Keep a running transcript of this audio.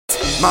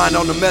Mind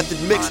on the Method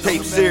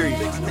mixtape series.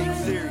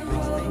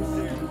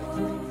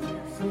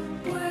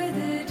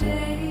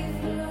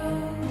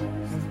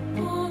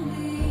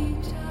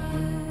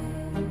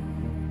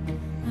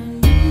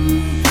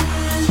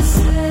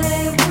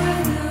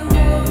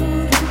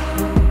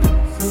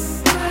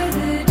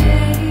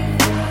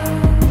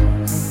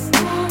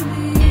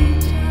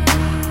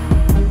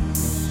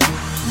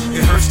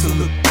 It hurts to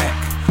look back,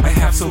 I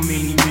have so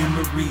many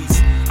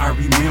memories. I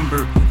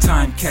remember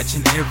time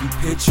catching every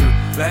picture,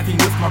 laughing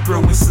with my bro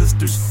and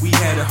sisters, we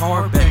had it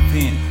hard back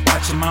then.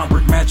 Watching mom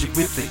work magic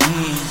with the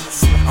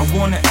ends. I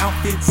wanted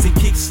outfits and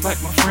kicks like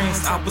my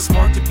friends, I was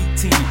smart to be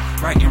 10,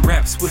 writing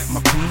raps with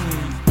my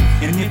pen.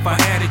 And if I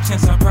had a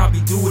chance I'd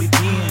probably do it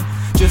again,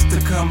 just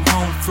to come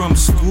home from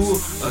school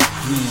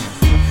again.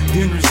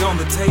 Dinner's on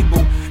the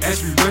table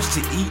as we rush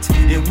to eat,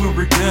 and when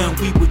we're done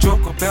we would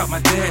joke about my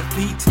dad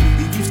feet.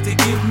 He used to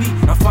give me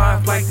a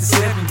 5 like the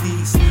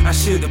 70s. I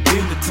should have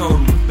been the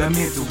total, that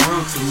meant the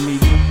world to me.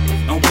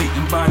 I'm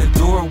waiting by the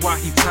door while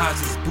he ties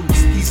his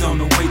boots. He's on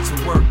the way to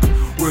work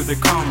where they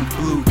call him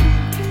Blue.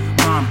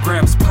 Mom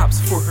grabs Pops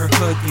for her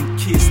hug and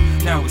kiss.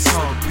 Now it's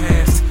all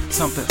past,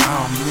 something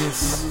I'll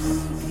miss.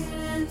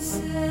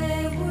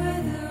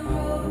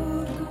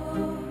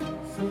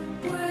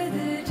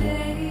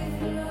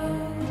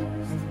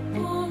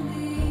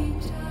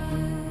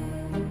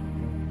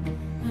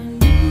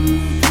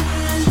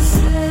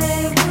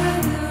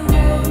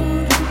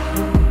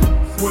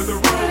 Where the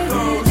road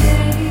goes,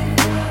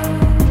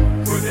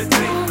 where the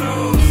day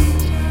flows.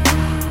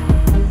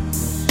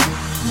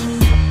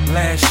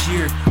 Last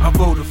year, I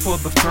voted for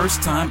the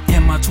first time.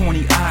 In my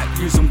 20-odd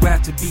years, I'm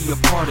glad to be a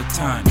part of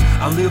time.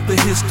 I live the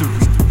history.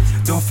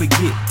 Don't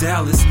forget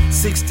Dallas,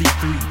 63.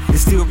 It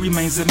still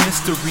remains a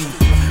mystery.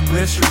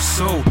 Bless your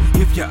soul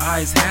if your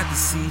eyes had to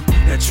see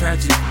that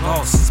tragic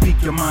loss.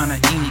 Speak your mind at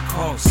any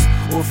cost,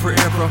 or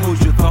forever hold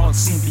your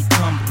thoughts and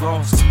become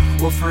lost,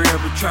 or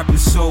forever trap your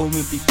soul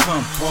and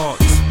become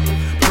false.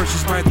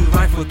 Purchased by the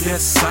life or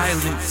death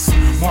silence.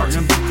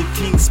 Martin Luther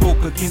King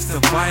spoke against the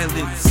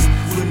violence.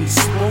 When he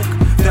spoke,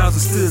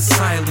 thousands stood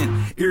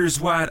silent, ears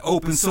wide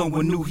open,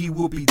 someone knew he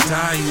would be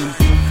dying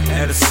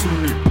at a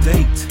sooner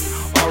date.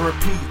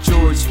 R.I.P.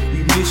 George,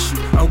 we miss you.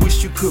 I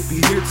wish you could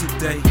be here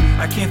today.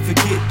 I can't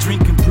forget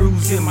drinking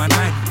brews in my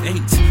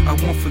 98. I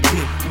won't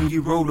forget when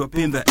you rolled up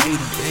in the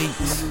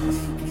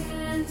 88.